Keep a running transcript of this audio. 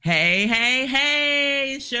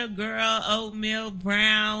Hey, it's your girl Oatmeal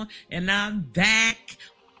Brown, and I'm back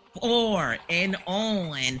for and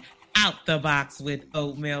on Out the Box with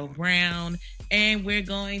Oatmeal Brown. And we're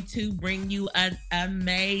going to bring you an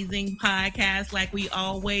amazing podcast like we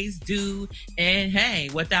always do. And hey,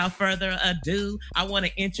 without further ado, I want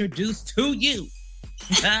to introduce to you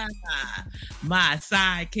my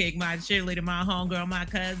sidekick, my cheerleader, my homegirl, my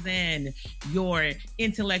cousin, your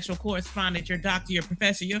intellectual correspondent, your doctor, your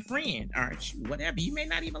professor, your friend, or whatever. You may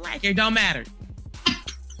not even like her. It don't matter.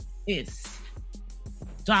 It's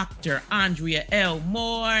Dr. Andrea L.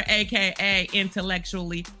 Moore, aka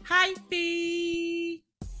Intellectually Hyphy.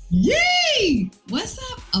 Yay! What's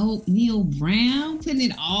up, Oatmeal Brown? Putting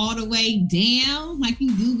it all the way down like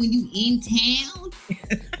you do when you in town.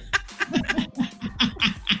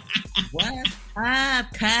 What's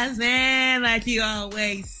up, cousin? Like you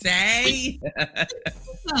always say.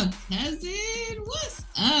 What's up, cousin? What's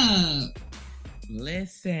up?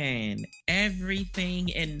 Listen,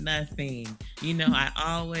 everything and nothing. You know, I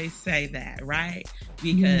always say that, right?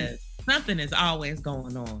 Because something is always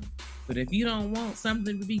going on. But if you don't want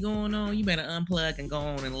something to be going on, you better unplug and go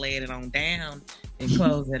on and lay it on down and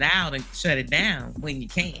close it out and shut it down when you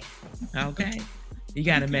can. Okay? You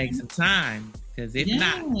got to make some time. Because if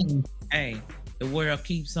not, hey, the world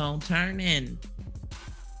keeps on turning.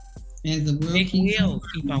 As the world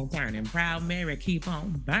keep on turning. Proud Mary keep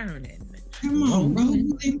on burning. Come on,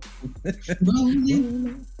 rolling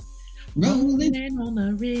on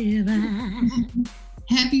the river.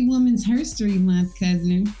 Happy Women's Her Story Month,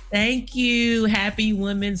 cousin. Thank you. Happy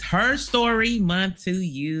Women's Her Story Month to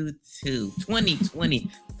you too.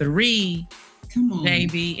 2023. Come on,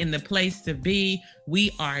 baby, in the place to be.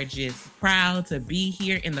 We are just proud to be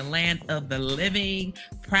here in the land of the living.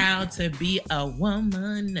 Proud to be a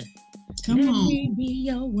woman. Come Let on. me be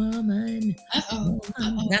a woman.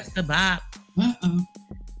 That's the bop.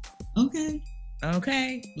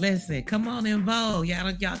 Okay. Listen, come on in Vogue.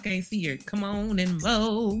 Y'all can't see her. Come on in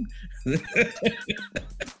Vogue.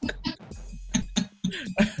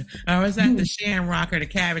 Or is that the Shamrock or the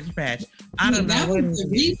Cabbage Patch? I don't know. That was the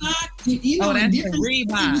Reebok. You know, that's different the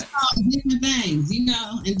Reebok. Different things, you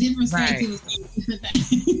know, and different states was different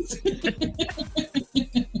things.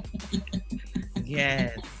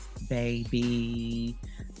 Yes, baby.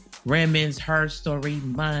 Women's Her Story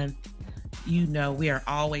Month. You know, we are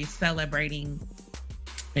always celebrating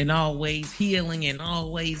and always healing and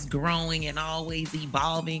always growing and always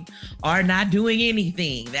evolving or not doing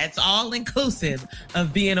anything. That's all inclusive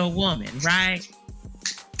of being a woman, right?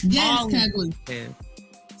 Yes, all inclusive.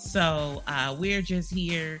 So we're just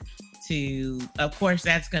here to, of course,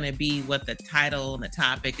 that's going to be what the title and the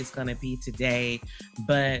topic is going to be today.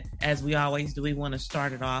 But as we always do, we want to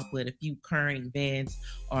start it off with a few current events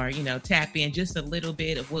or, you know, tap in just a little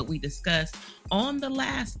bit of what we discussed on the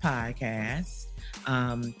last podcast.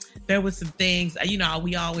 There was some things, you know,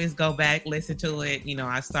 we always go back, listen to it. You know,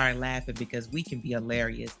 I started laughing because we can be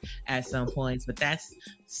hilarious at some points, but that's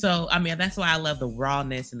why I love the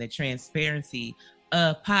rawness and the transparency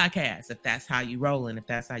of podcasts, if that's how you rolling, if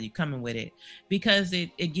that's how you coming with it, because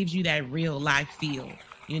it gives you that real life feel.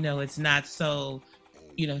 You know, it's not so,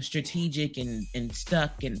 you know, strategic and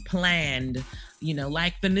stuck and planned, you know,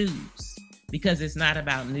 like the news. Because it's not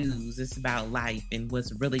about news, it's about life and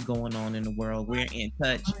what's really going on in the world. We're in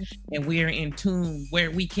touch and we're in tune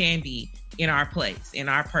where we can be in our place, in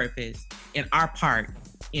our purpose, in our part,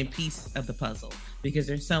 in piece of the puzzle. Because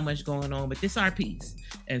there's so much going on, but this is our piece.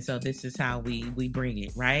 And so this is how we bring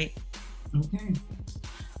it, right? Okay.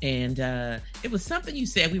 And it was something you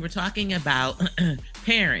said. We were talking about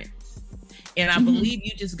parents. And I believe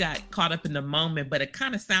you just got caught up in the moment, but it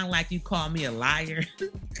kind of sounded like you called me a liar.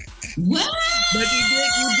 What? But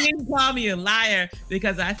you didn't call me a liar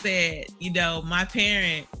because I said, you know, my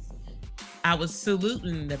parents, I was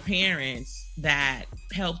saluting the parents that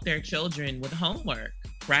help their children with homework,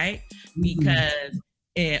 right? Because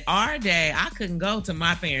in our day, I couldn't go to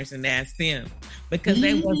my parents and ask them because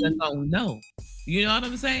they wasn't gonna know. You know what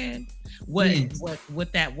I'm saying? What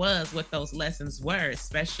that was, what those lessons were,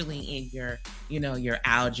 especially in your, you know, your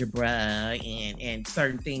algebra and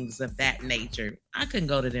certain things of that nature. I couldn't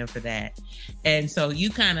go to them for that. And so you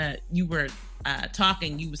were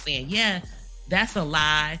talking, you were saying, yeah, that's a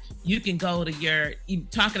lie. You can go to you were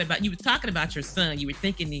talking about your son. You were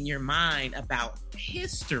thinking in your mind about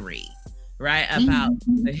history, right? About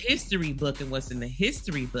the history book and what's in the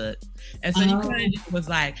history book. And so you kind of was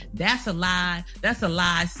like, that's a lie,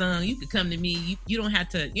 son. You could come to me. You don't have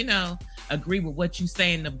to, you know, agree with what you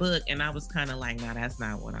say in the book. And I was kind of like, no, that's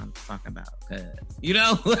not what I'm talking about. Cause, you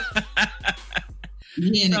know,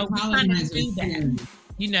 yeah, so we kind of do that.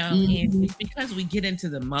 you know, and it's because we get into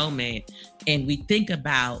the moment and we think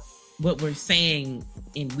about what we're saying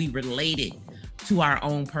and we relate it to our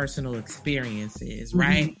own personal experiences,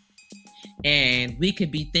 right? And we could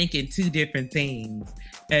be thinking two different things.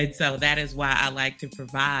 And so that is why I like to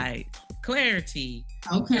provide clarity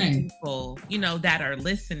for people, you know, that are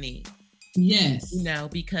listening. Yes. You know,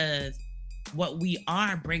 because what we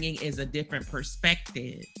are bringing is a different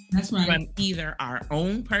perspective. That's right. From either our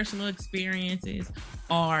own personal experiences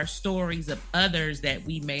or stories of others that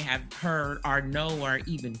we may have heard or know or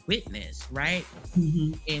even witnessed, right?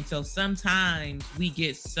 And so sometimes we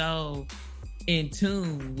get so in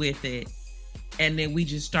tune with it and then we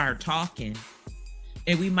just start talking.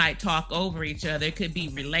 And we might talk over each other. It could be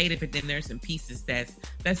related, but then there's some pieces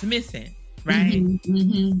that's missing. Right.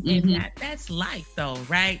 And that's life though,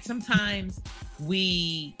 right? Sometimes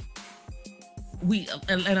we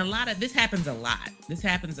and a lot of this happens a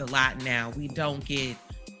lot now. We don't get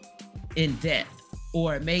in depth,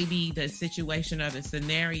 or maybe the situation or the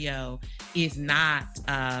scenario is not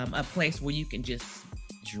a place where you can just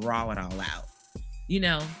draw it all out, you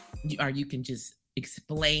know, or you can just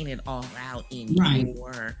explain it all out in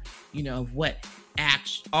your, you know, what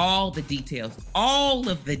all of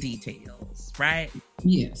the details, right?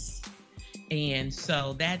 Yes. And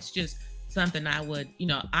so that's just something I would, you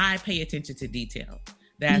know, I pay attention to detail.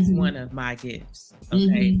 That's one of my gifts.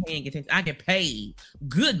 Okay. Paying attention. I get paid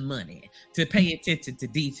good money to pay attention to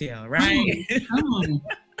detail, right? Come on.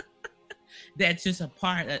 That's just a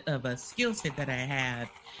part of a skill set that I have.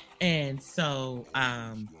 And so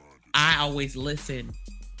I always listen.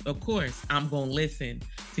 Of course, I'm going to listen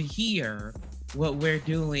to hear what we're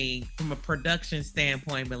doing from a production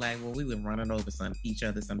standpoint, but like, well, we were running over each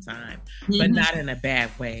other sometime, but not in a bad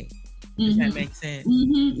way. Does that make sense?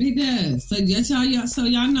 It does. So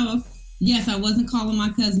y'all know, yes, I wasn't calling my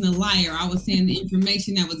cousin a liar. I was saying the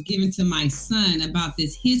information that was given to my son about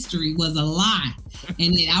this history was a lie.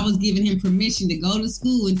 And then I was giving him permission to go to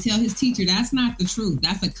school and tell his teacher that's not the truth.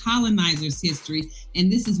 That's a colonizer's history. And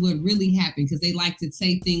this is what really happened, because they like to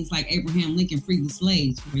say things like Abraham Lincoln freed the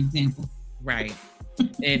slaves, for example. Right.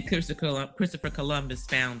 And Christopher Columbus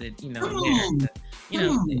founded, you know, America. You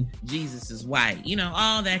know, Jesus is white. You know,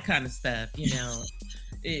 all that kind of stuff. You know,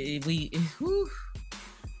 we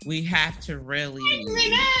have to really,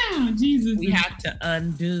 we have to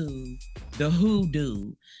undo the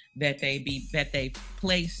hoodoo that they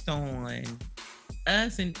placed on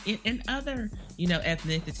us and other, you know,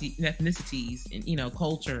 ethnicities and, you know,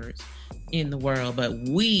 cultures in the world. But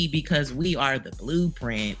because we are the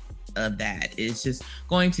blueprint of that, it's just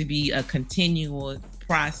going to be a continual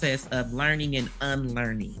process of learning and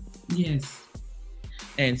unlearning. Yes.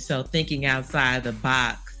 And so thinking outside the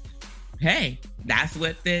box, hey, that's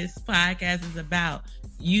what this podcast is about.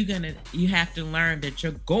 You have to learn that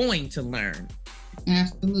you're going to learn.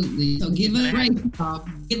 Absolutely. So give us grace, y'all.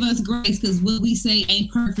 Give us grace, because what we say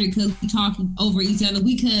ain't perfect, because we talk over each other.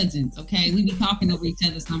 We cousins, okay? We be talking over each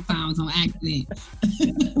other sometimes on accident.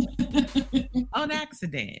 On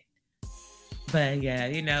accident. But yeah,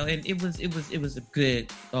 you know, and it was a good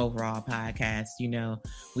overall podcast. You know,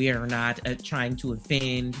 we are not trying to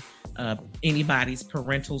offend anybody's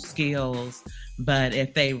parental skills, but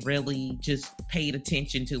if they really just paid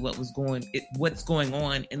attention to what's going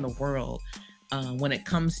on in the world when it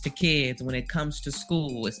comes to kids, when it comes to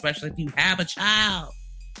school, especially if you have a child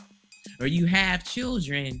or you have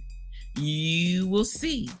children, you will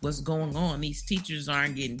see what's going on. These teachers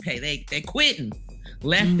aren't getting paid. They're quitting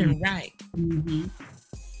left and right,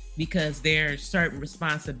 because there are certain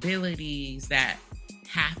responsibilities that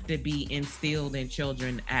have to be instilled in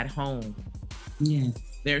children at home. Yes.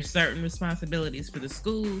 There's certain responsibilities for the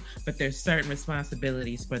school, but there's certain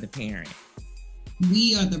responsibilities for the parent.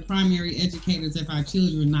 We are the primary educators of our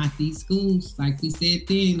children, not these schools. Like we said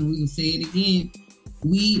then, and we will say it again.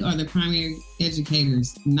 We are the primary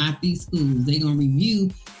educators, not these schools. They're going to review,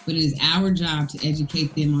 but it is our job to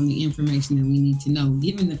educate them on the information that we need to know,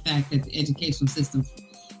 given the fact that the educational system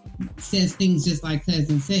says things just like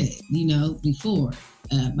Cousin said, you know, before,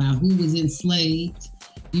 about who was enslaved,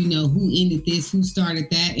 you know, who ended this, who started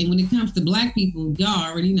that. And when it comes to Black people, y'all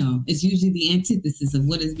already know, it's usually the antithesis of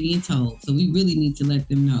what is being told. So we really need to let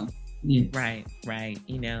them know. Yes. Right.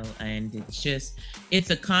 You know, and it's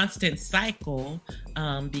a constant cycle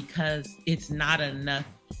because it's not enough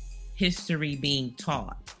history being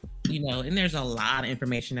taught, you know, and there's a lot of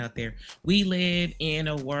information out there. We live in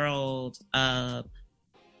a world of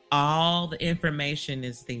all the information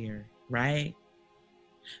is there, right?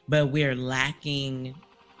 But we're lacking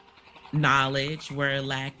knowledge, we're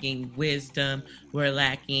lacking wisdom, we're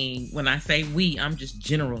lacking, when I say we, I'm just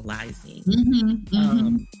generalizing.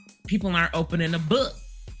 People aren't opening a book.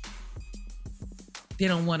 They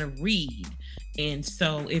don't want to read. And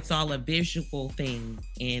so it's all a visual thing.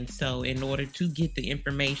 And so in order to get the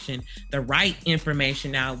information, the right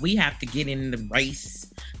information out, we have to get in the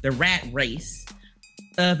race, the rat race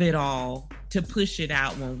of it all to push it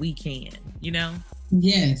out when we can, you know?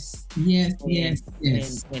 Yes. And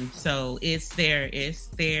so it's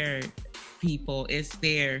their people, it's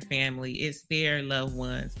their family, it's their loved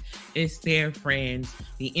ones, it's their friends.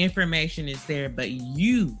 The information is there, but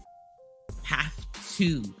you have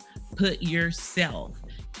to put yourself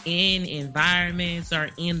in environments or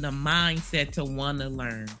in the mindset to want to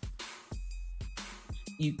learn.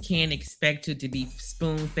 You can't expect it to be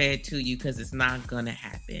spoon-fed to you, because it's not going to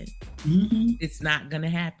happen. It's not going to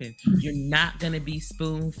happen. You're not going to be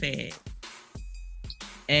spoon-fed.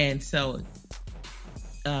 And so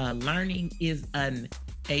learning is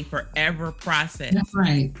a forever process. That's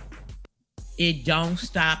right. It don't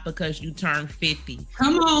stop because you turn 50.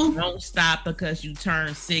 Come on. Don't stop because you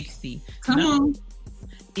turn 60. Come on.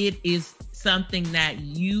 It is something that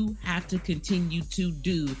you have to continue to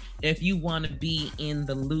do if you want to be in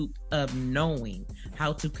the loop of knowing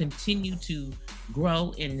how to continue to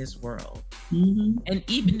grow in this world. And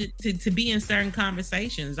even to be in certain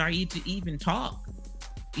conversations, or you to even talk,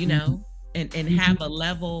 you know, and have a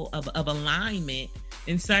level of alignment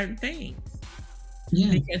in certain things.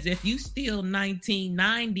 Yeah. Because if you still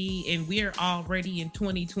 1990 and we're already in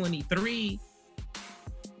 2023,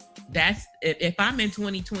 that's, if I'm in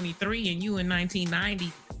 2023 and you in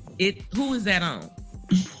 1990, who is that on?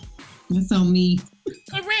 That's on me.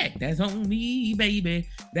 Correct. That's on me, baby.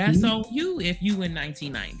 That's on you if you in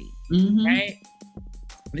 1990, right?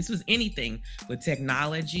 This was anything with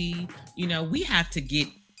technology. You know, we have to get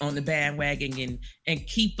on the bandwagon and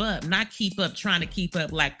keep up, not keep up trying to keep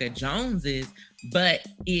up like the Joneses, but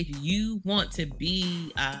if you want to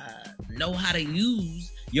be know how to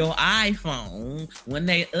use your iPhone when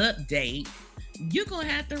they update, you're gonna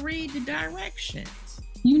have to read the directions.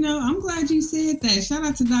 You know, I'm glad you said that. Shout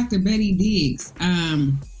out to Dr. Betty Diggs.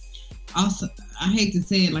 Also, I hate to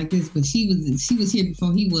say it like this, but she was here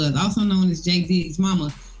before he was, also known as Jay Diggs'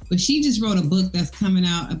 mama. But she just wrote a book that's coming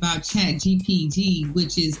out about ChatGPT,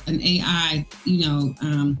 which is an AI,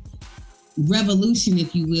 revolution,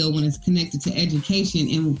 if you will, when it's connected to education.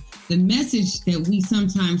 And the message that we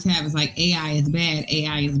sometimes have is like, AI is bad,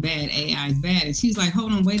 AI is bad, AI is bad. And she's like,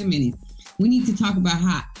 hold on, wait a minute. We need to talk about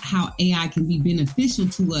how AI can be beneficial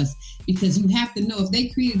to us, because you have to know, if they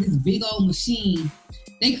created this big old machine,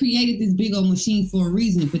 they created this big old machine for a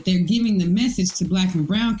reason, but they're giving the message to Black and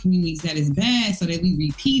brown communities that is bad, so that we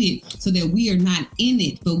repeat it, so that we are not in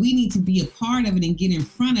it. But we need to be a part of it and get in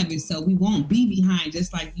front of it, so we won't be behind,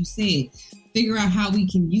 just like you said. Figure out how we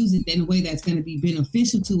can use it in a way that's going to be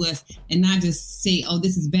beneficial to us, and not just say, oh,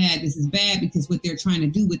 this is bad, because what they're trying to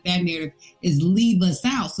do with that narrative is leave us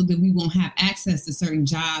out so that we won't have access to certain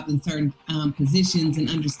jobs and certain positions and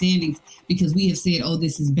understandings, because we have said, oh,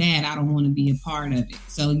 this is bad, I don't want to be a part of it.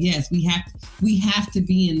 So yes, we have to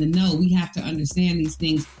be in the know. We have to understand these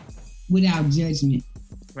things without judgment.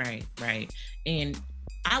 Right. And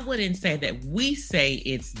I wouldn't say that we say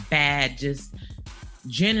it's bad, just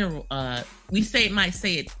general. We might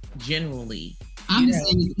say it generally. I'm saying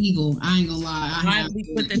it's evil. I ain't gonna lie.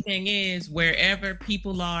 But the thing is, wherever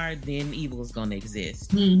people are, then evil is gonna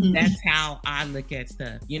exist. That's how I look at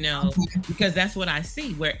stuff, because that's what I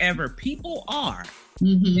see. Wherever people are,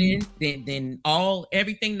 then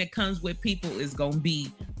everything that comes with people is gonna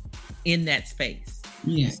be in that space.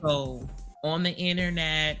 Yeah. So on the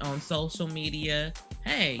internet, on social media,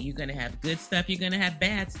 hey, you're gonna have good stuff, you're gonna have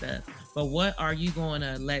bad stuff. But what are you going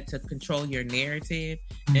to let to control your narrative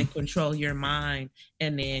and control your mind?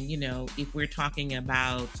 And then, if we're talking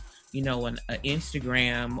about, an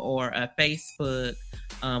Instagram or a Facebook,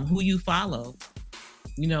 who you follow,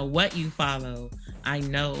 what you follow. I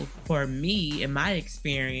know for me, in my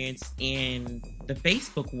experience in the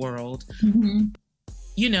Facebook world,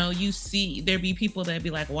 you see there be people that be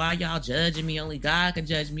like, why y'all judging me? Only God can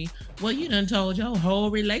judge me. Well, you done told your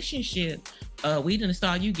whole relationship. We done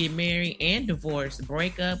saw you get married and divorced,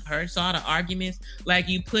 break up, saw the arguments. Like,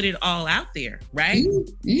 you put it all out there, right?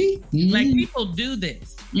 Like, people do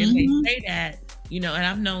this. And they say that, and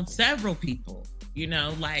I've known several people,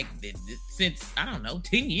 like since, I don't know,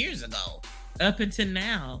 10 years ago up until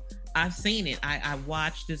now, I've seen it. I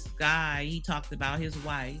watched this guy, he talked about his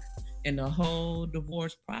wife and the whole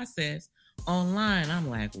divorce process online. I'm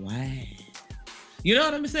like, wow. You know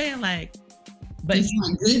what I'm saying? Like, but it's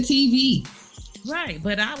on good TV. Right.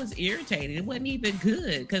 But I was irritated. It wasn't even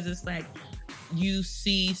good because it's like you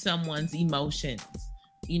see someone's emotions.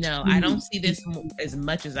 I don't see this as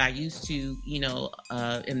much as I used to,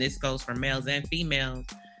 and this goes for males and females.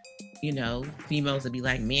 Females would be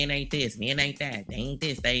like, men ain't this, men ain't that, they ain't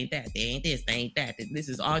this, they ain't that, they ain't this, they ain't that. This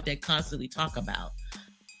is all they constantly talk about,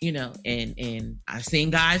 and I've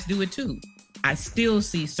seen guys do it too. I still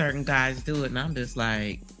see certain guys do it, and I'm just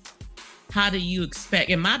like, how do you expect,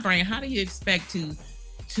 in my brain, how do you expect to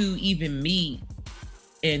even meet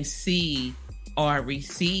and see or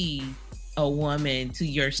receive a woman to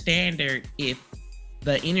your standard if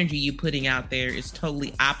the energy you're putting out there is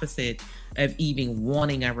totally opposite of even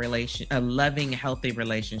wanting a loving, healthy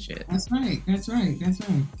relationship? That's right. So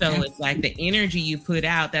it's like the energy you put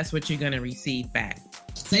out, that's what you're going to receive back.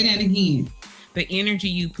 Say that again. The energy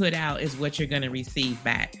you put out is what you're going to receive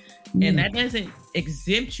back. Yeah. And that doesn't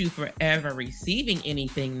exempt you from ever receiving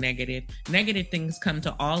anything negative. Negative things come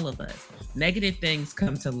to all of us. Negative things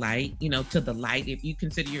come to light, to the light. If you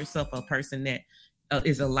consider yourself a person that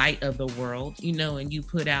is a light of the world, and you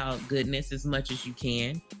put out goodness as much as you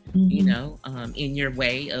can, in your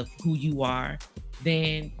way of who you are,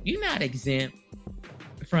 then you're not exempt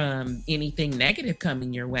from anything negative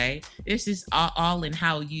coming your way. It's just all in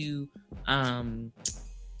how you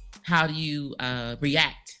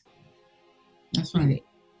react. That's right.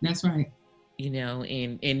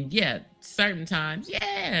 And yeah, certain times,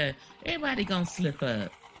 yeah, everybody gonna slip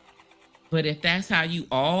up. But if that's how you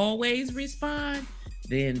always respond,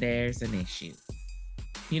 then there's an issue.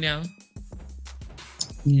 Yeah,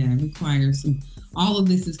 it requires all of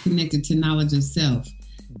this is connected to knowledge of self.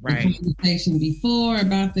 Right. The conversation before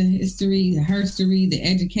about the history, the herstory, the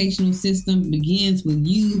educational system begins with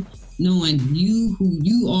you knowing you, who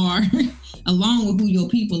you are, along with who your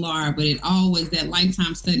people are. But it always, that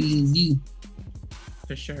lifetime study is you.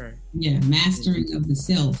 For sure. Yeah, mastering of the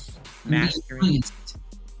self.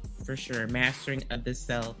 For sure. Mastering of the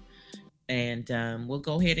self. And we'll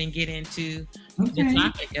go ahead and get into the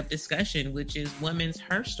topic of discussion, which is women's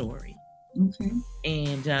her story. Okay.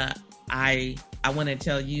 And I want to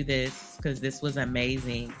tell you this because this was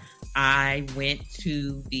amazing. I went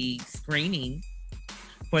to the screening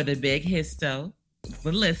for the Big Histo.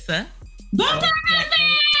 Melissa.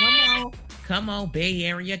 Come on, Bay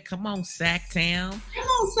Area. Come on, Sacktown. Come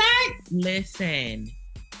on, Sack. Listen,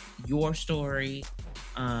 your story.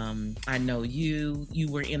 I know you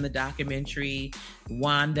were in the documentary.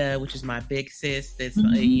 Wanda, which is my big sis, that's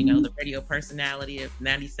the radio personality of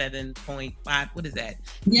 97.5. What is that?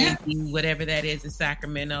 Yeah, whatever that is in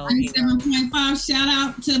Sacramento. 97.5. Shout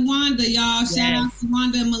out to Wanda, y'all. Yes. Shout out to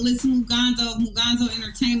Wanda and Melissa Muganzo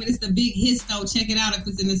Entertainment. It's the Big Histo. Check it out if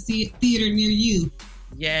it's in a theater near you.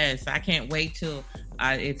 Yes, I can't wait till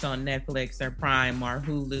it's on Netflix or Prime or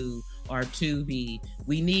Hulu or Tubi.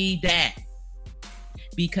 We need that.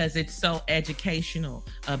 Because it's so educational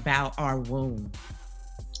about our womb.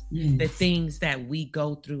 Yes. The things that we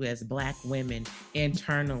go through as Black women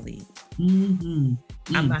internally. I'm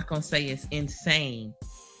not going to say it's insane,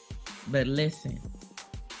 but listen,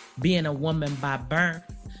 being a woman by birth,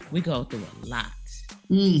 we go through a lot.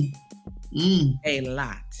 A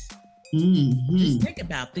lot. Just think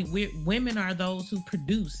about it. Women are those who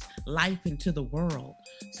produce life into the world.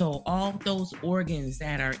 So all those organs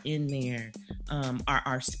that are in there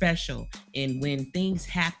are special. And when things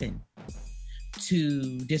happen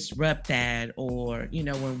to disrupt that, or,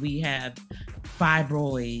 when we have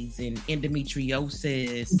fibroids and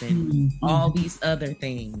endometriosis and all these other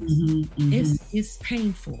things, it's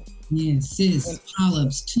painful. Yes, cysts,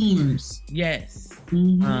 polyps, tumors. Yes.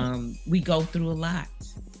 We go through a lot.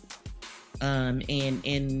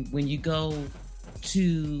 And when you go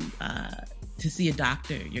to see a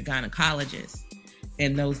doctor, your gynecologist,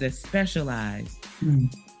 and those that specialize,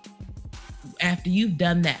 after you've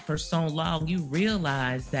done that for so long, you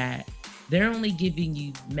realize that they're only giving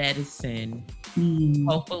you medicine,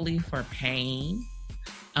 hopefully for pain,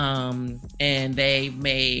 and they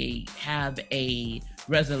may have a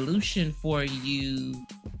resolution for you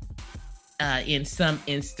in some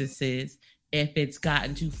instances. If it's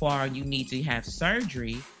gotten too far, you need to have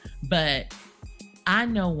surgery. But I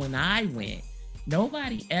know when I went,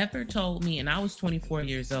 nobody ever told me, and I was 24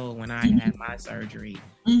 years old when I had my surgery.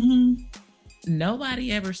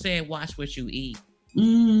 Nobody ever said, watch what you eat.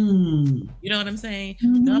 You know what I'm saying?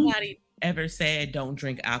 Nobody ever said, don't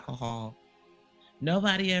drink alcohol.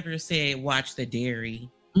 Nobody ever said, watch the dairy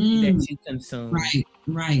that you consume.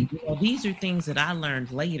 Right. These are things that I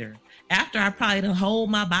learned later, after I probably hold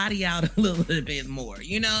my body out a little bit more.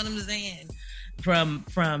 You know what I'm saying?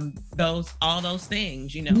 from those all those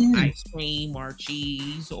things, ice cream or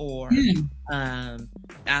cheese or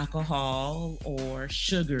alcohol or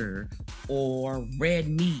sugar or red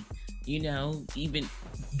meat, even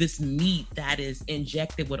this meat that is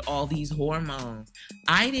injected with all these hormones.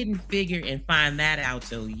 I didn't figure and find that out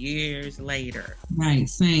till years later. Right,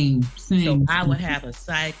 same. So I would have a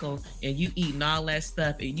cycle, and you eating all that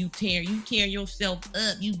stuff, and you tear yourself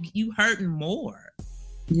up. You hurting more.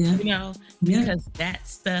 Yeah. Because that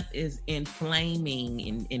stuff is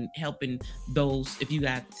inflaming and helping those, if you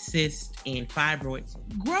got cysts and fibroids,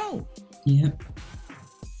 grow. Yep.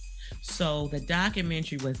 So the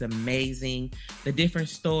documentary was amazing. The different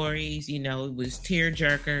stories, it was tear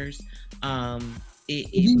jerkers. It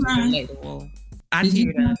was relatable. I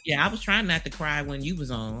teared up. Yeah, I was trying not to cry when you was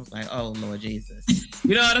on. I was like, oh, Lord Jesus.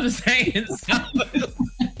 You know what I'm saying? So,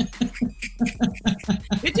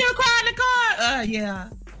 did you cry in the car? Yeah.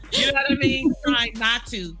 You know what I mean? Trying not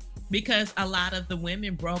to, because a lot of the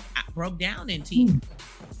women broke down in tears.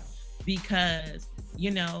 Because,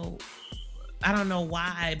 I don't know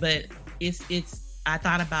why, but I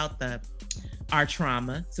thought about our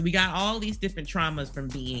trauma. So we got all these different traumas from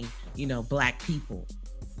being, Black people.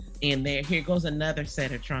 And here goes another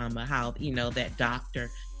set of trauma, how, that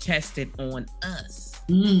doctor tested on us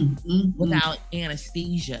without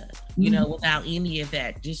anesthesia, without any of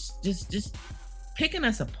that, just picking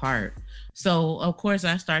us apart. So of course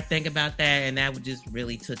I start thinking about that, and that would just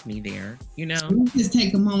really took me there, Let's just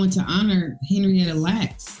take a moment to honor Henrietta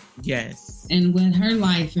Lacks. Yes. And what her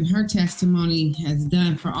life and her testimony has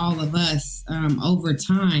done for all of us over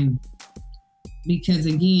time. Because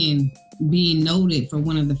again, being noted for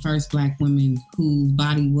one of the first Black women whose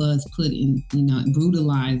body was put in,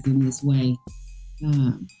 brutalized in this way.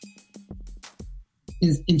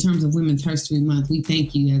 Is in terms of Women's History Month, we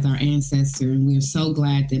thank you as our ancestor, and we're so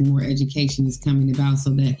glad that more education is coming about so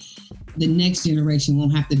that the next generation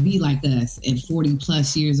won't have to be like us at 40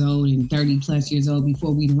 plus years old and 30 plus years old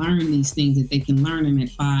before we learn these things, that they can learn them at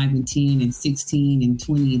 5 and 10 and 16 and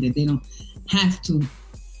 20, that they don't have to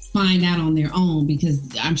find out on their own, because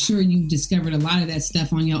I'm sure you discovered a lot of that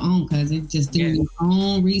stuff on your own, cousin, just doing your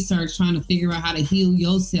own research, trying to figure out how to heal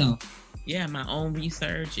yourself. Yeah, my own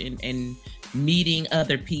research and meeting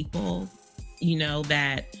other people,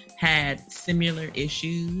 that had similar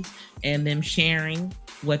issues, and them sharing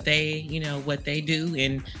what they do.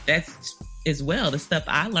 And that's as well the stuff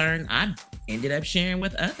I learned, I ended up sharing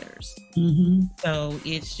with others. Mm-hmm. So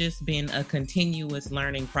it's just been a continuous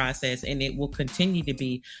learning process, and it will continue to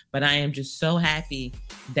be. But I am just so happy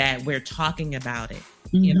that we're talking about it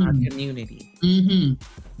in our community,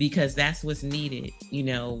 because that's what's needed.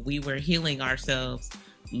 We were healing ourselves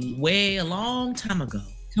a long time ago.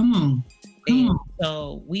 Come on.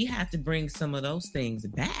 So we have to bring some of those things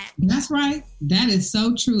back. That's right. That is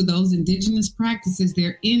so true. Those indigenous practices,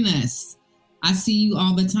 they're in us. I see you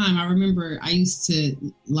all the time. I remember I used to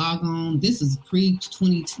log on. This is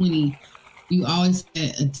pre-2020. You always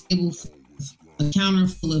had a counter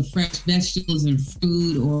full of fresh vegetables and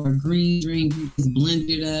fruit, or a green drink. You just blend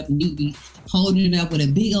it up, and you'd be holding it up with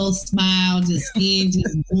a big old smile, just skin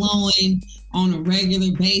just glowing on a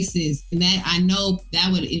regular basis. And that, I know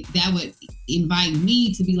that would invite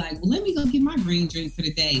me to be like, well, let me go get my green drink for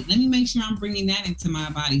the day. Let me make sure I'm bringing that into my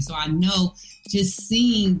body. So I know just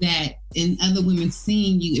seeing that and other women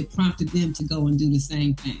seeing you, it prompted them to go and do the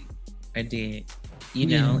same thing. I did,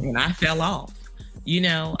 and I fell off.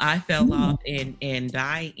 I fell off, and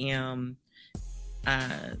I am,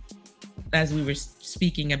 as we were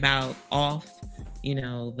speaking about off,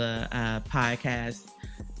 the podcast,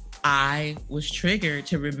 I was triggered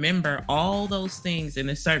to remember all those things and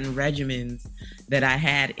the certain regimens that I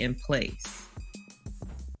had in place,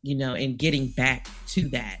 and getting back to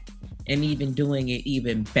that and even doing it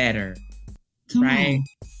even better. Come on.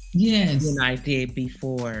 Yes. Than I did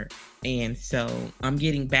before. And so I'm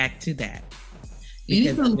getting back to that. It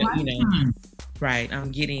is a lifetime. Right.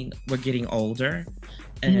 We're getting older,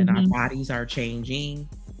 and our bodies are changing.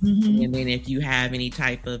 Mm-hmm. And then if you have any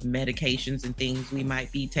type of medications and things we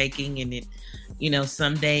might be taking, and it,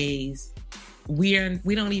 some days we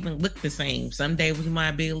don't even look the same. Some days we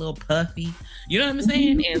might be a little puffy, you know what I'm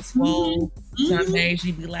saying? And swole. Some days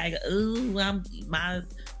you'd be like, ooh, my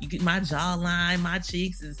jawline, my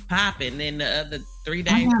cheeks is popping. Then the other 3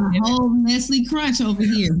 days, I got a whole Nestle Crunch over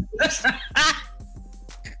here.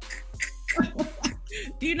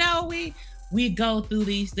 We go through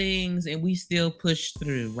these things, and we still push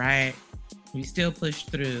through, right? We still push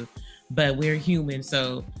through, but we're human.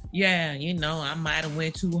 So yeah, I might have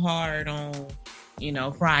went too hard on,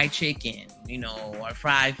 fried chicken, or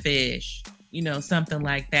fried fish, something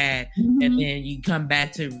like that. Mm-hmm. And then you come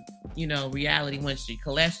back to, reality once your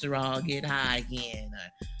cholesterol get high again,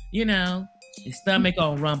 your stomach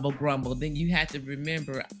on rumble grumble. Then you have to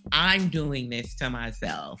remember, I'm doing this to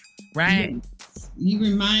myself, right? Yes. You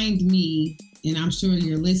remind me, and I'm sure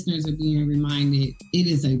your listeners are being reminded, it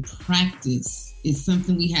is a practice. It's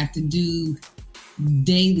something we have to do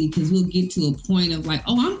daily, because we'll get to a point of like,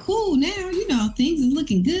 oh, I'm cool now, things is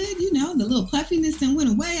looking good, the little puffiness then went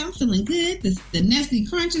away, I'm feeling good, the nasty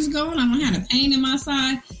crunch is gone, I don't have a pain in my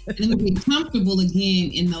side, and then we get comfortable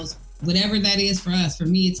again in those, whatever that is for us. For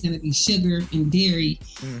me, it's going to be sugar and dairy.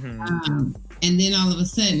 Mm-hmm. And then all of a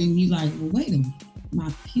sudden you like, well, wait a minute, my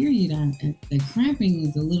period, the cramping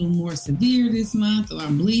is a little more severe this month, or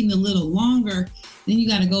I'm bleeding a little longer. Then you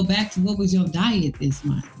got to go back to, what was your diet this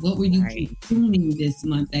month? What were you consuming this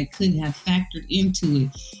month that could have factored into it?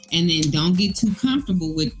 And then don't get too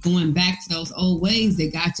comfortable with going back to those old ways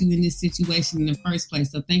that got you in this situation in the first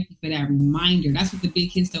place. So thank you for that reminder. That's what the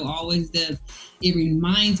Big Histo always does. It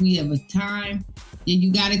reminds me of a time and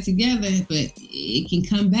you got it together, but it can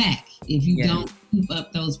come back if you don't keep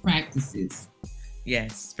up those practices.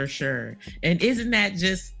 Yes, for sure. And isn't that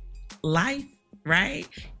just life, right?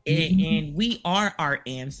 Mm-hmm. And we are our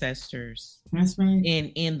ancestors. That's right.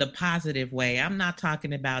 In the positive way. I'm not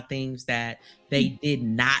talking about things that they did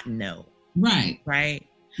not know. Right. Right.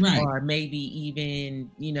 Right. Or maybe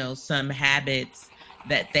even, some habits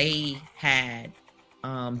that they had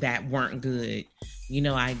that weren't good.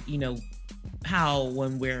 How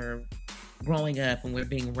when we're growing up and we're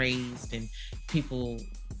being raised and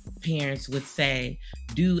parents would say,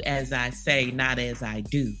 do as I say, not as I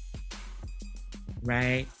do.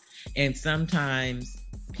 Right? And sometimes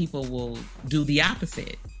people will do the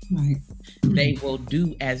opposite. Right. They will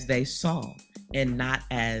do as they saw and not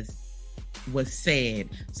as was said.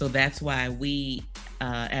 So that's why we,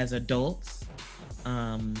 as adults,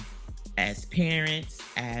 as parents,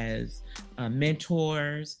 as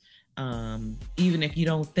mentors, even if you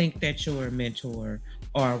don't think that you're a mentor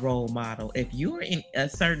or a role model, if you're in a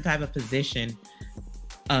certain type of position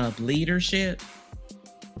of leadership,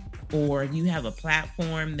 or you have a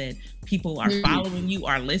platform that people are following you,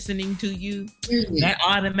 are listening to you, that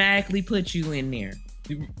automatically puts you in there.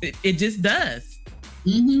 It just does.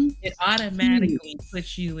 Mm-hmm. It automatically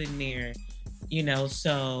puts you in there,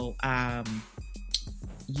 so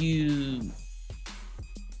you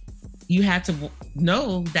have to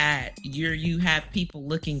know that you have people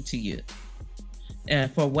looking to you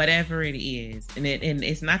for whatever it is. And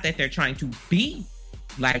it's not that they're trying to be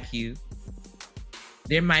like you.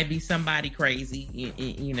 There might be somebody crazy,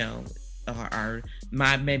 or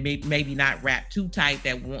maybe not wrapped too tight,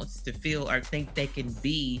 that wants to feel or think they can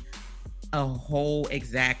be a whole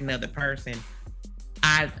exact another person.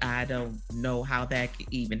 I don't know how that could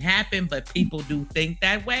even happen, but people do think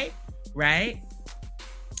that way, right?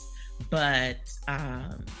 But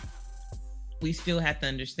we still have to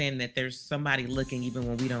understand that there's somebody looking even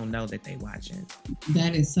when we don't know that they're watching.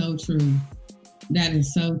 That is so true. That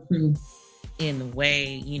is so true. In the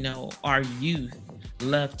way, our youth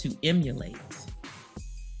love to emulate,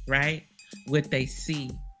 right? What they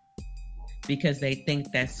see, because they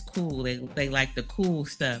think that's cool. They like the cool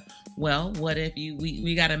stuff. Well, what if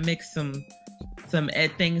we got to mix some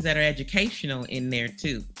things that are educational in there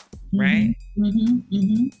too, right? Mm-hmm.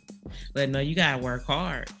 Mm-hmm. But no, you got to work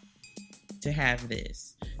hard to have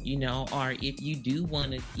this, or if you do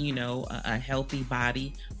want to, a healthy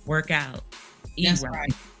body, work out, eat That's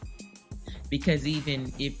right. Because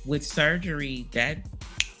even if with surgery,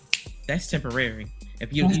 that's temporary.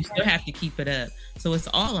 If you still have to keep it up. So it's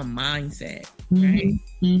all a mindset, right?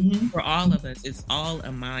 Mm-hmm. For all of us, it's all a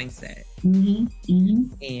mindset. Mm-hmm.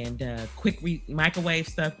 Mm-hmm. And quick microwave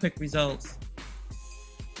stuff, quick results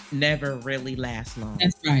never really last long.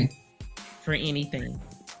 That's right. For anything.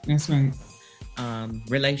 That's right.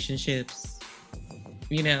 Relationships,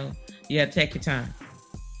 you have to take your time.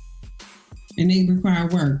 And they require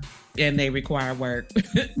work. Everything require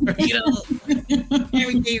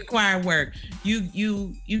work.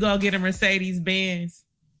 You go get a Mercedes Benz.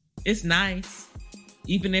 It's nice,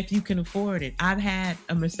 even if you can afford it. I've had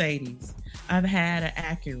a Mercedes. I've had an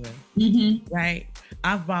Acura. Mm-hmm. Right.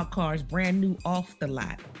 I've bought cars brand new off the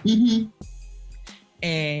lot. Mm-hmm.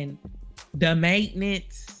 And the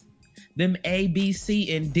maintenance, them A, B,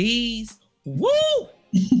 C, and D's, woo!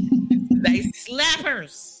 They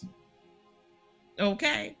slappers.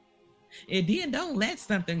 Okay? And then don't let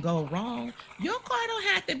something go wrong. Your car don't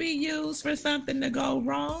have to be used for something to go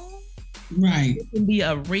wrong. Right. It can be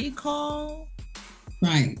a recall.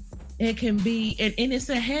 Right. It can be, and it's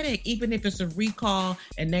a headache. Even if it's a recall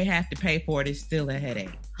and they have to pay for it, it's still a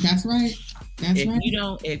headache. That's right. That's right.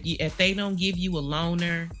 If they don't give you a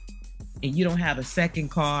loaner and you don't have a second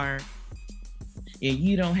car and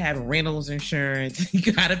you don't have rentals insurance,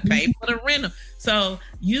 you got to pay for the rental. So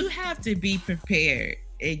you have to be prepared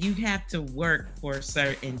and you have to work for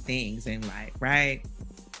certain things in life, right?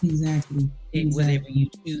 Exactly. Whatever you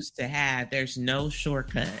choose to have, there's no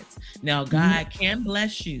shortcuts. Now, God can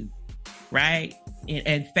bless you, right?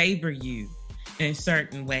 And favor you in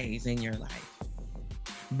certain ways in your life.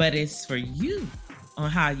 But it's for you on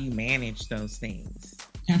how you manage those things.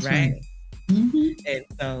 That's right? Mm-hmm. And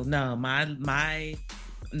so no, my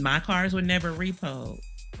cars were never repoed.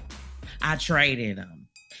 I traded them.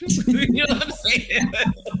 You know what I'm saying?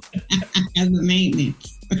 As a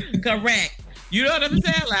maintenance. Correct. You know what I'm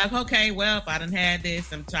saying? Like, okay, well, if I done had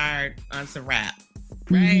this, I'm tired. It's a wrap.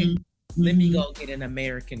 Right? Mm-hmm. Let me go get an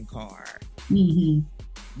American car. Mm-hmm.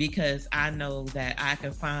 Because I know that I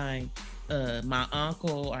can find my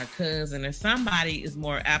uncle or cousin or somebody is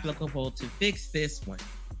more applicable to fix this one.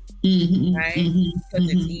 Mm-hmm. Right? Because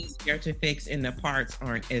it's easier to fix and the parts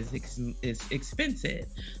aren't as expensive.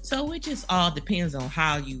 So it just all depends on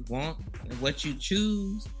how you want and what you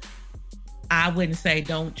choose. I wouldn't say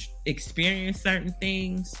don't experience certain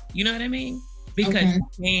things. You know what I mean? Because you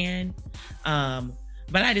can.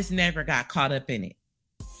 But I just never got caught up in it.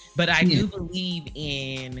 But I do believe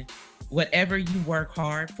in whatever you work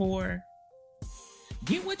hard for,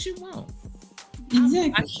 get what you want.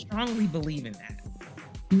 Exactly. I strongly believe in that.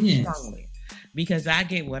 Yes. Strongly. Because I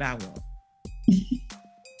get what I want.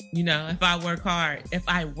 You know, if I work hard, if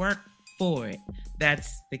I work for it,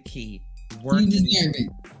 that's the key. You deserve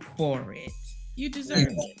it. For it. You deserve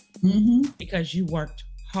it. Mm-hmm. Because you worked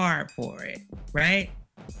hard for it, right?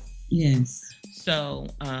 Yes. So,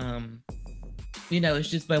 you know, it's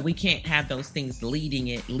just, but we can't have those things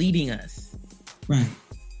leading us. Right.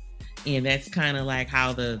 And that's kind of like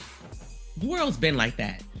how the world's been like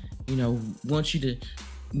that. You know, want you to,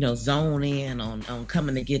 you know, zone in on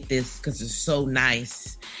coming to get this because it's so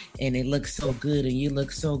nice and it looks so good and you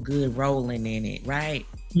look so good rolling in it, right?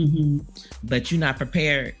 Mm-hmm. But you're not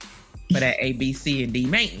prepared for that A, B, C, and D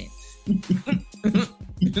maintenance.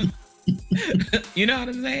 You know what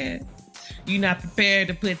I'm saying? You're not prepared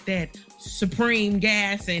to put that supreme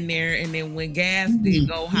gas in there, and then when gas did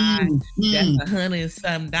go high, that's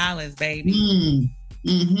 $100-something, baby.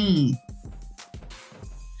 Mm-hmm.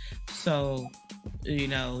 So, you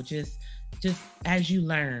know, just as you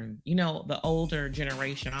learn, you know, the older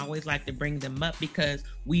generation, I always like to bring them up because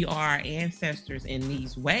we are our ancestors in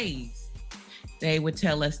these ways. They would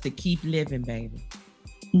tell us to keep living, baby.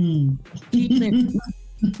 Keep living.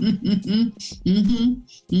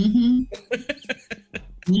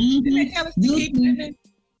 They tell us to keep living.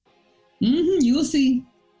 You'll see.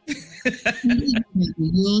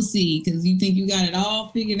 You'll see, because you think you got it all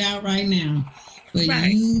figured out right now, but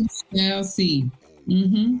you shall see.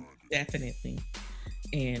 Definitely.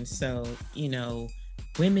 And so, you know,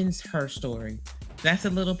 women's her story. That's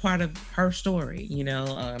a little part of her story. You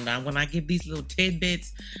know, now when I give these little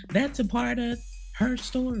tidbits, that's a part of her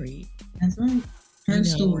story. That's right. Her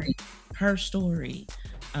story. Her story.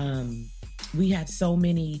 We have so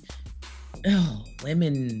many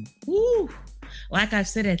women. Woo. Like I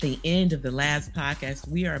said at the end of the last podcast,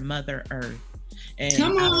 we are Mother Earth. And I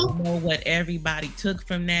don't know what everybody took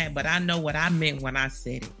from that, but I know what I meant when I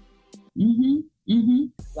said it.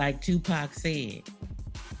 Like Tupac said.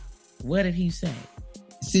 What did he say?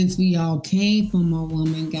 Since we all came from a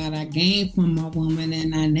woman, got our game from a woman,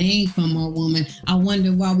 and our name from a woman, I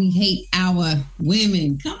wonder why we hate our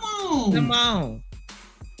women. Come on.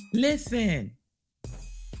 Listen.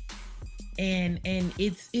 And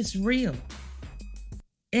it's real.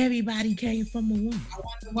 Everybody came from a woman. I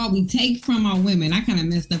wonder why we take from our women. I kind of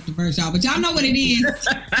messed up the verse, y'all, but y'all know what it is.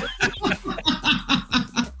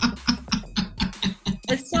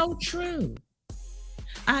 It's so true.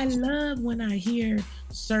 I love when I hear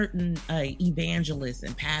certain evangelists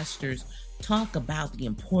and pastors talk about the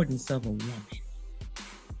importance of a woman.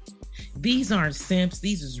 These aren't simps.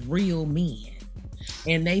 These is real men.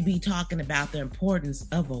 And they be talking about the importance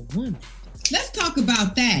of a woman. Let's talk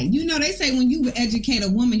about that. You know, they say when you educate a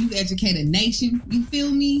woman, you educate a nation. You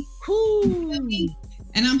feel me? Cool.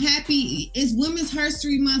 And I'm happy. It's Women's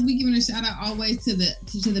History Month. We giving a shout out always to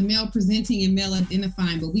the male presenting and male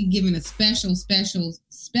identifying, but we giving a special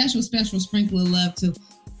sprinkle of love to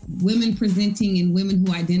women presenting and women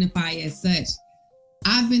who identify as such.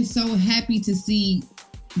 I've been so happy to see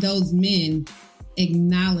those men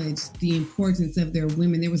acknowledge the importance of their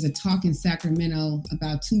women. There was a talk in Sacramento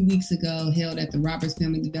about 2 weeks ago held at the Roberts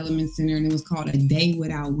Family Development Center, and it was called A Day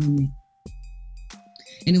Without Women.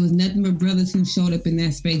 And it was nothing but brothers who showed up in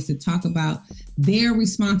that space to talk about their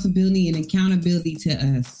responsibility and accountability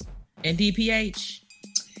to us. And DPH.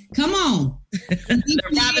 Come on. The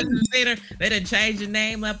Brothers and Center, they done changed the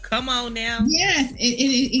name up. Come on now. Yes,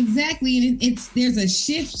 exactly. And there's a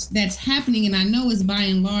shift that's happening, and I know it's by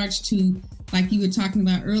and large to, like you were talking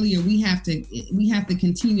about earlier, we have to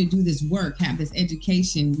continue to do this work, have this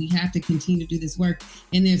education. We have to continue to do this work.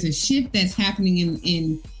 And there's a shift that's happening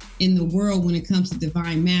in the world when it comes to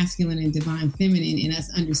divine masculine and divine feminine, and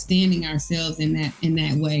us understanding ourselves in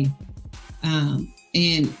that way.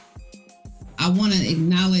 And I want to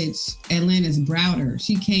acknowledge Atlanta's Browder.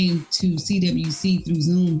 She came to CWC through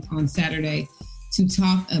Zoom on Saturday to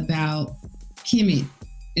talk about Kemet,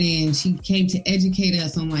 and she came to educate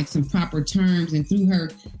us on like some proper terms. And through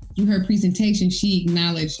her presentation, she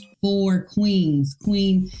acknowledged 4 queens: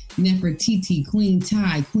 Queen Nefertiti, Queen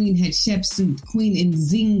Tai, Queen Hatshepsut, Queen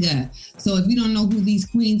Nzinga. So if you don't know who these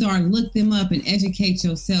queens are, look them up and educate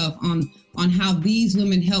yourself on how these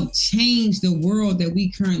women help change the world that we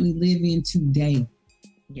currently live in today.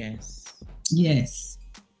 Yes. Mm-hmm.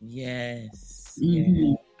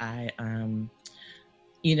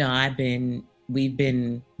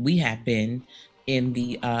 We have been in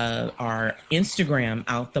the our Instagram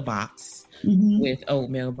Out the Box with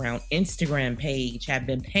Oatmeal Brown Instagram page, have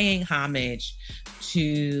been paying homage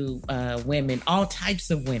to women, all types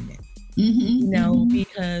of women.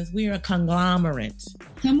 Because we're a conglomerate.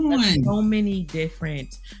 Come on. So many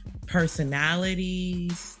different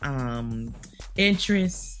personalities,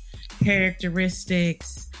 interests,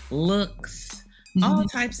 characteristics, looks, all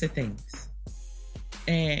types of things.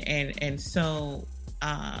 And so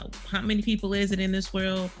how many people is it in this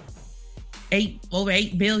world? Over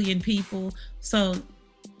 8 billion people. So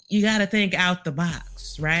you got to think out the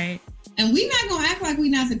box, right? And we're not going to act like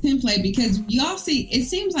we're not the template, because y'all see, it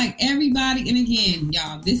seems like everybody, and again,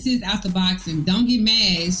 y'all, this is out the box, and don't get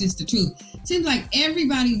mad, it's just the truth. It seems like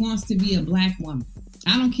everybody wants to be a Black woman.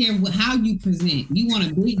 I don't care how you present. You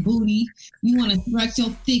want a big booty. You want to strut your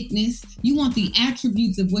thickness. You want the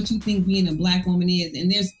attributes of what you think being a Black woman is.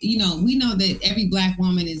 And there's, we know that every Black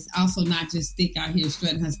woman is also not just thick out here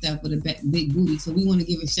strutting her stuff with a big booty. So we want to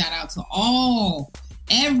give a shout out to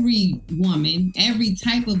every woman, every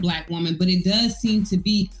type of Black woman. But it does seem to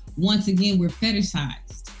be, once again, we're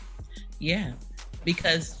fetishized. Yeah,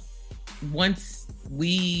 because once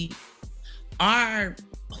we are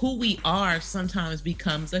who we are, sometimes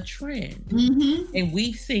becomes a trend. And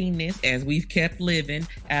we've seen this as we've kept living,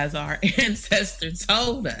 as our ancestors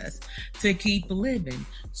told us to keep living.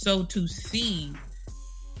 So to see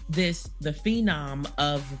the phenom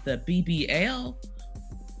of the BBL,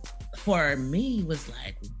 for me, was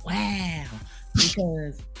like, wow.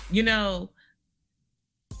 Because,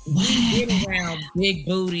 we've been around big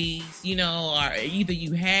booties, or either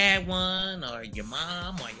you had one, or your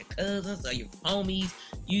mom, or your cousins, or your homies.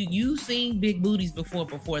 You seen big booties before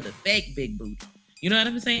the fake big booty. You know what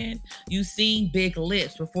I'm saying? You seen big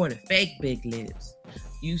lips before the fake big lips.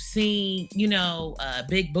 You seen,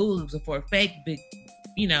 big boobs before fake big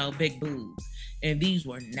boobs. And these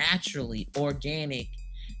were naturally organic.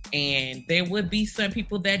 And there would be some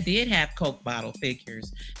people that did have Coke bottle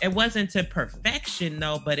figures. It wasn't to perfection,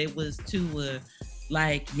 though, but it was to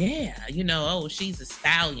she's a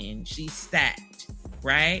stallion. She's stacked,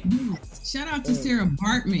 right? Yes. Shout out to Sarah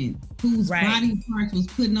Bartman, whose body parts was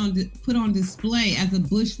put on display as a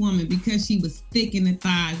bush woman because she was thick in the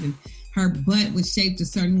thighs, and her butt was shaped a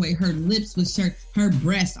certain way. Her lips was shaped, her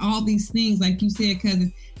breast, all these things, like you said,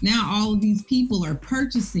 cousin. Now all of these people are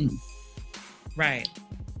purchasing. Right.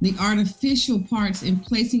 The artificial parts and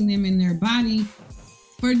placing them in their body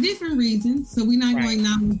for different reasons. So we're not going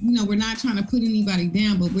down, we're not trying to put anybody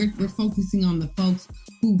down, but we're focusing on the folks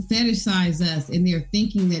who fetishize us, and they're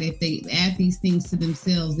thinking that if they add these things to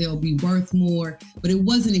themselves, they'll be worth more. But it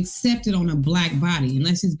wasn't accepted on a Black body. And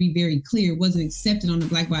let's just be very clear, it wasn't accepted on the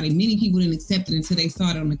Black body. Many people didn't accept it until they saw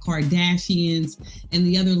it on the Kardashians and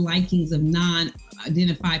the other likings of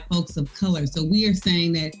non-identified folks of color. So we are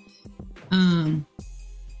saying that,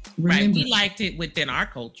 remember, we liked it within our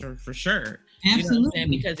culture for sure. Absolutely,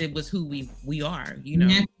 because it was who we are.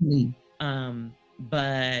 Naturally.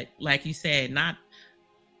 But like you said, not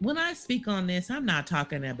when I speak on this, I'm not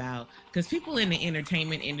talking about, because people in the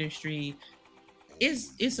entertainment industry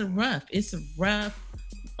it's a rough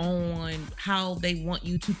on how they want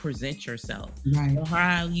you to present yourself, right? Or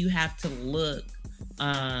how you have to look,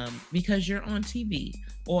 because you're on TV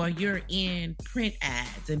or you're in print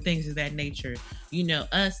ads and things of that nature.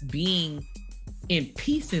 Us being in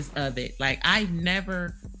pieces of it. Like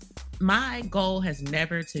my goal has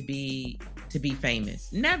never to be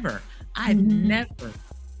famous. Never. I've never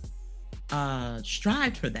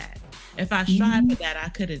strived for that. If I strived for that, I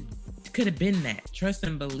could have been that. Trust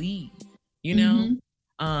and believe, you know.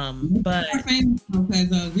 But you're famous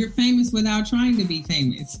because you're famous without trying to be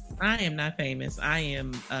famous. I am not famous. I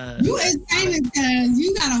am. You ain't famous because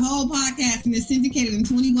you got a whole podcast and it's syndicated in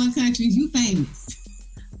 21 countries. You famous.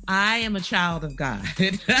 I am a child of God.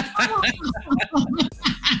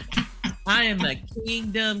 I am a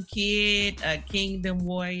kingdom kid, a kingdom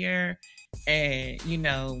warrior, and you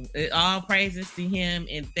know, all praises to Him,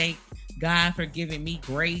 and thank God for giving me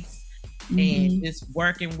grace and just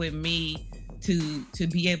working with me to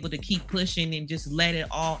be able to keep pushing and just let it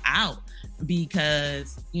all out.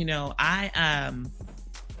 Because you know, I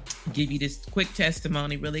give you this quick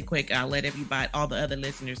testimony really quick. I'll let everybody, all the other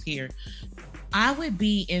listeners hear. I would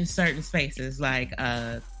be in certain spaces like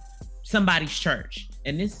somebody's church,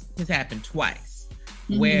 and this has happened twice,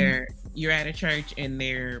 where you're at a church and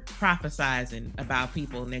they're prophesizing about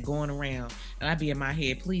people and they're going around, and I'd be in my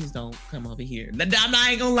head, please don't come over here. I'm not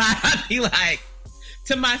even gonna lie, I'd be like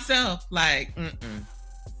to myself, like,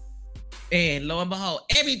 and lo and behold,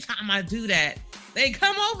 every time I do that, they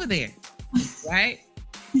come over there, right?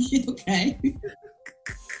 Okay.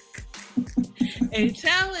 And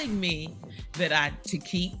telling me that to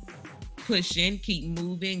keep pushing, keep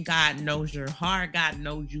moving. God knows your heart. God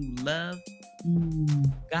knows you love.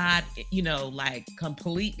 God, you know, like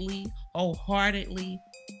completely, wholeheartedly,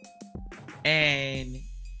 and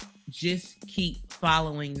just keep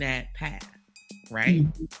following that path, right?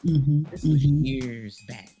 This was years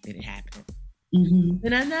back that it happened.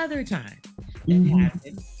 Then another time it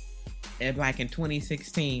happened, like in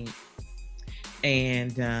 2016,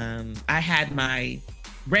 and I had my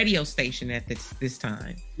radio station at this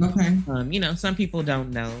time. Okay. You know, some people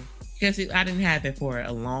don't know because I didn't have it for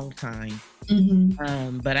a long time.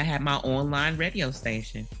 But I had my online radio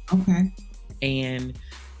station. Okay. And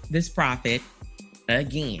this prophet,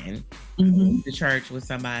 again, went to church with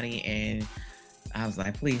somebody, and I was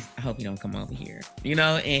like, please, I hope you don't come over here. You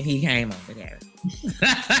know, and he came over there.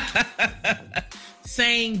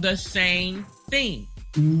 Saying the same thing.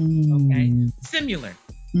 Okay. Similar.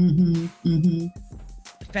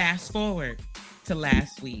 Fast forward to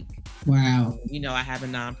last week. Wow. You know, I have a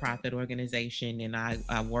nonprofit organization, and I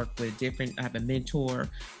work with I have a mentor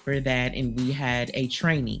for that, and we had a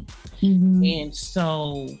training. And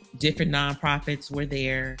so different nonprofits were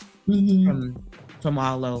there from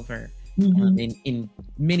all over, in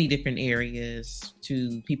many different areas,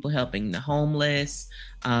 to people helping the homeless,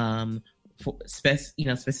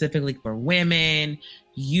 specifically for women,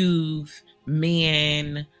 youth,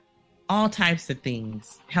 men, all types of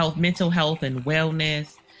things, mental health and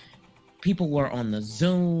wellness. People were on the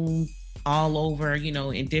Zoom all over, you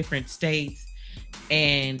know, in different states.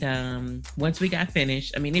 And once we got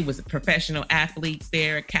finished, I mean, it was professional athletes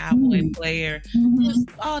there, a cowboy player, just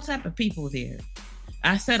all type of people there.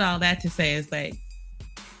 I said all that to say is like,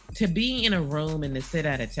 to be in a room and to sit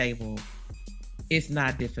at a table, it's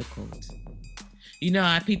not difficult. You know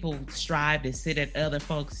how people strive to sit at other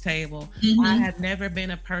folks' table? I have never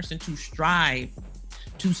been a person to strive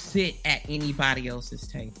to sit at anybody else's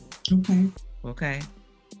table. Okay.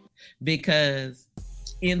 Because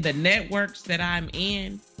in the networks that I'm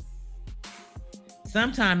in,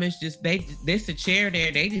 sometimes it's just there's a chair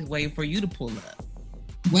there, they just waiting for you to pull up.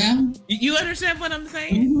 Well, you understand what I'm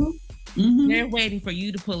saying? They're waiting for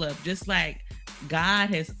you to pull up, just like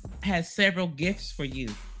God has several gifts for you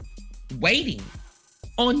waiting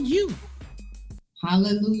on you.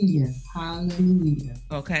 Hallelujah.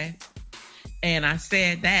 Okay. And I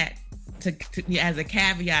said that to as a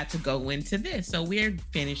caveat to go into this. So we're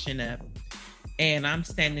finishing up, and I'm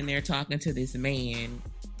standing there talking to this man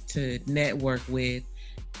to network with,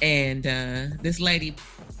 and this lady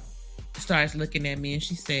starts looking at me, and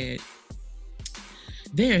she said,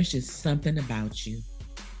 there's just something about you.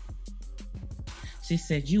 She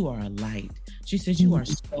said, you are a light. She said, you are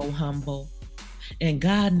so humble, and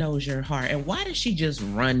God knows your heart. And why did she just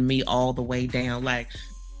run me all the way down? Like,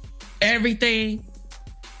 everything.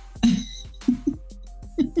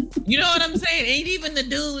 You know what I'm saying? And even the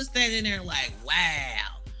dude was standing there like,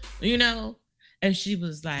 wow, you know? And she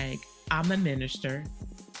was like, I'm a minister.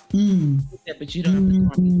 She said, but you don't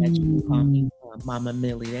have to call me that. You can call me Mama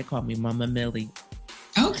Millie. They call me Mama Millie.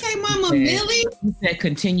 Okay, Mama Millie. She said,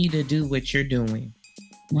 continue to do what you're doing.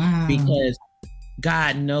 Wow. Because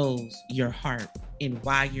God knows your heart and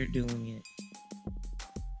why you're doing it.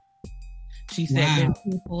 She said, there are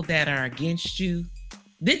people that are against you.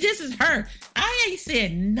 This is her. I ain't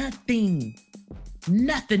said nothing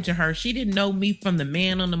to her. She didn't know me from the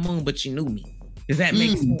man on the moon, but she knew me. Does that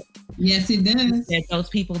make sense? Yes, it does. That those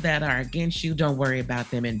people that are against you, don't worry about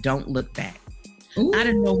them and don't look back. Ooh. I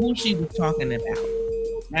didn't know who she was talking about,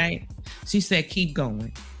 right? She said, keep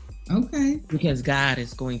going. Okay. Because God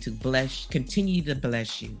is going to continue to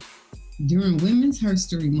bless you. During Women's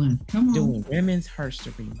History Month. Come on. During Women's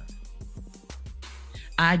History Month.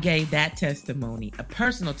 I gave that testimony, a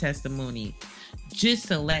personal testimony, just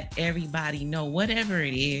to let everybody know whatever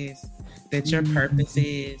it is that your purpose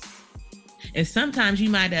is. And sometimes you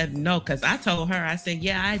might have because I told her, I said,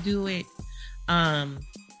 yeah, I do it,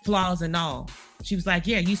 flaws and all. She was like,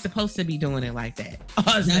 yeah, you're supposed to be doing it like that.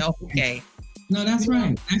 I said, okay. No, that's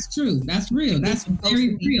right. That's true. That's real. That's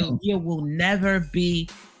very real. You will never be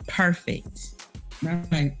perfect.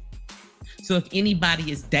 Right. So if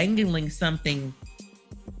anybody is dangling something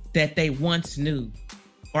that they once knew,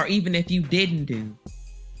 or even if you didn't do,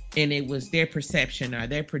 and it was their perception or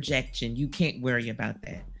their projection, you can't worry about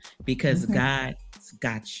that because God's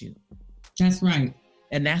got you. That's right.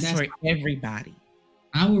 And that's for everybody.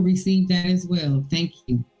 I will receive that as well. Thank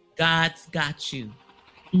you. God's got you.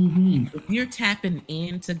 Mm-hmm. If you're tapping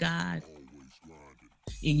into God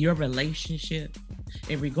in your relationship,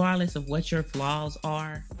 and regardless of what your flaws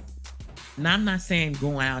are, and I'm not saying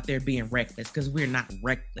going out there being reckless, because we're not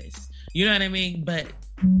reckless. You know what I mean? But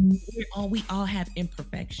we all have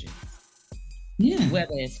imperfections. Yeah.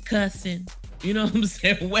 Whether it's cussing, you know what I'm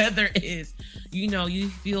saying? Whether it's, you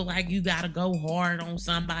feel like you got to go hard on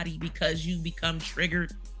somebody because you become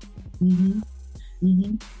triggered. Mm-hmm.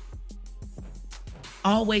 Mm-hmm.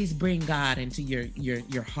 Always bring God into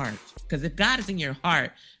your heart. Because if God is in your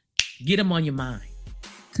heart, get him on your mind.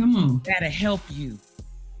 Come on. That'll help you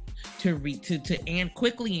to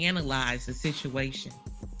quickly analyze the situation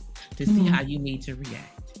to see how you need to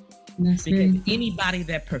react. That's because anybody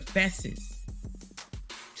that professes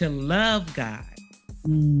to love God,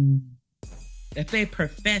 if they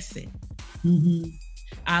profess it,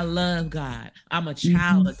 I love God, I'm a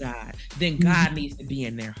child of God, then God needs to be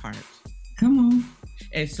in their heart. Come on.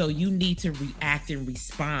 And so you need to react and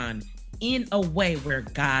respond in a way where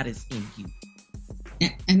God is in you.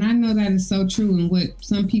 And I know that is so true. And what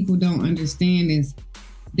some people don't understand is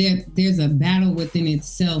that there's a battle within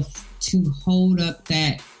itself to hold up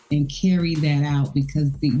that and carry that out, because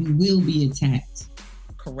you will be attacked.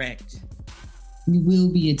 Correct. You will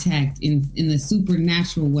be attacked in a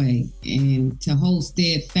supernatural way, and to hold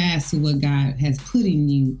steadfast to what God has put in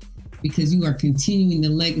you, because you are continuing the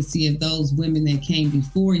legacy of those women that came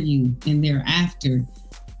before you and thereafter.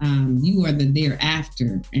 You are the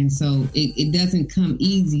thereafter. And so it doesn't come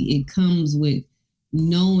easy. It comes with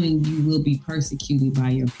knowing you will be persecuted by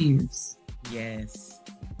your peers. Yes.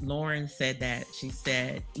 Lauren said that. She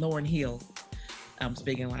said, Lauren Hill, I'm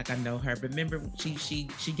speaking like I know her, but remember she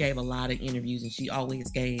gave a lot of interviews, and she always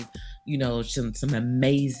gave, some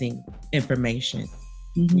amazing information.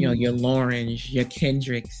 Mm-hmm. Your Laurens, your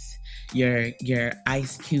Kendricks, your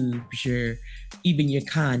Ice Cubes, even your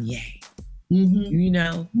Kanye.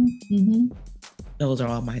 Mm-hmm. Those are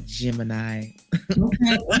all my Gemini.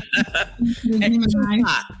 Okay. And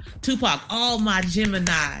Tupac, all my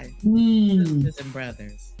Gemini sisters and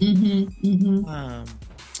brothers.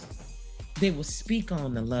 They will speak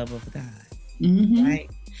on the love of God, right?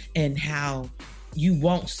 And how you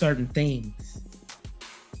want certain things,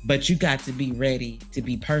 but you got to be ready to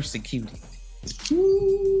be persecuted.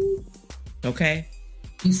 Okay?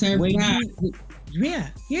 You serve God. Yeah.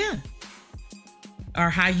 Or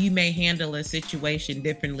how you may handle a situation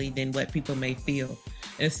differently than what people may feel.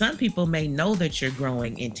 And some people may know that you're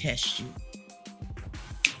growing and test you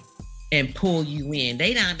and pull you in.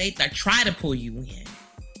 They try to pull you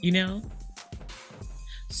in,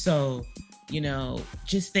 So,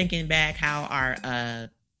 just thinking back how our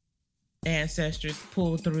ancestors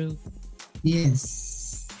pulled through.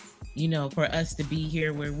 Yes. For us to be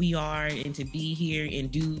here where we are and to be here and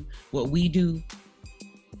do what we do,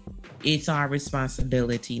 it's our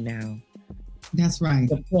responsibility now. That's right.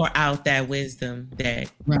 To pour out that wisdom that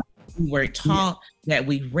we were taught, that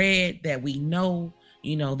we read, that we know,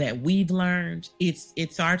 that we've learned.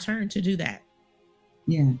 It's our turn to do that.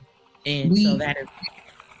 Yeah. And so that is,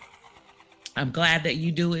 I'm glad that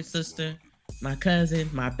you do it, sister, my cousin,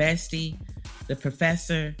 my bestie, the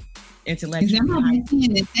professor, intellectual. Is that my bestie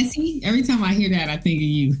in the Tessie? Every time I hear that, I think of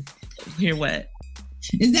you. Hear what?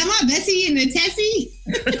 Is that my bestie in the Tessie?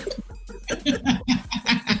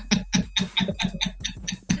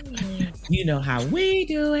 You know how we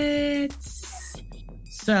do it.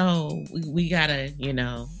 So we gotta,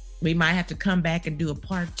 we might have to come back and do a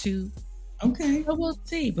part 2. Okay. So we'll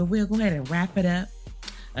see, but we'll go ahead and wrap it up.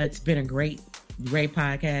 It's been a great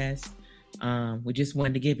podcast. We just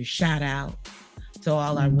wanted to give a shout out to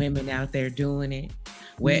all our women out there doing it.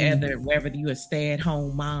 Wherever you a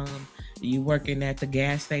stay-at-home mom, you working at the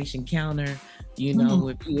gas station counter, you know,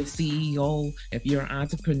 if you're a CEO, if you're an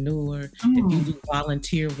entrepreneur, if you do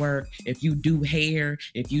volunteer work, if you do hair,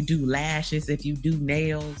 if you do lashes, if you do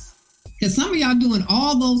nails. Because some of y'all doing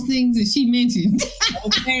all those things that she mentioned.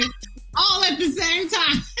 Okay. All at the same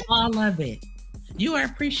time. All of it. You are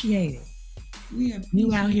appreciated.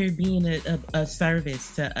 You out here being a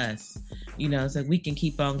service to us, you know, so we can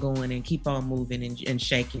keep on going and keep on moving and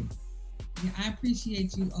shaking. Yeah, I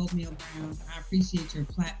appreciate you, Oatmeal Brown. I appreciate your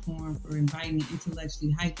platform for inviting me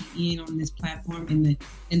intellectually hiking in on this platform and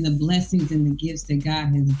the blessings and the gifts that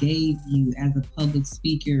God has gave you as a public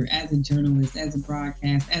speaker, as a journalist, as a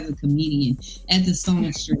broadcast, as a comedian, as a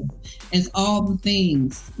songstress, as all the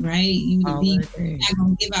things, right? You're not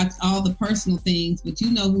gonna give out all the personal things, but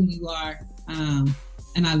you know who you are,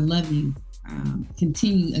 and I love you.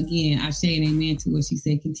 Continue, again, I say an amen to what she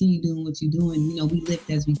said. Continue doing what you're doing. You know, we lift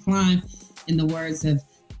as we climb, in the words of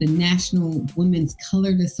the National Women's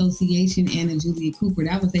Colored Association, Anna Julia Cooper.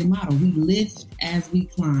 That was their motto. We lift as we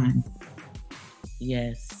climb.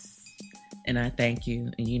 Yes. And I thank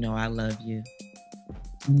you. And you know I love you.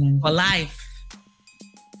 For life.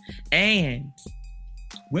 And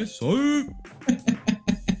what's up?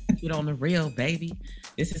 Get on the real, baby.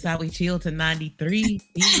 This is how we chill to 93.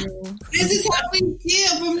 This is how we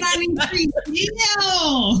chill from 93.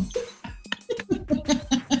 Chill.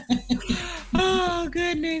 Oh,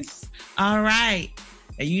 goodness. All right.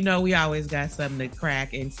 And you know we always got something to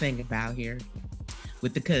crack and sing about here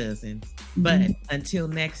with the cousins. But until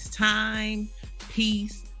next time,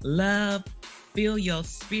 peace, love, fill your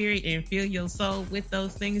spirit and fill your soul with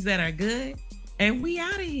those things that are good. And we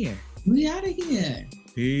out of here. We out of here.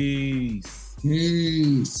 Peace.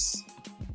 Peace.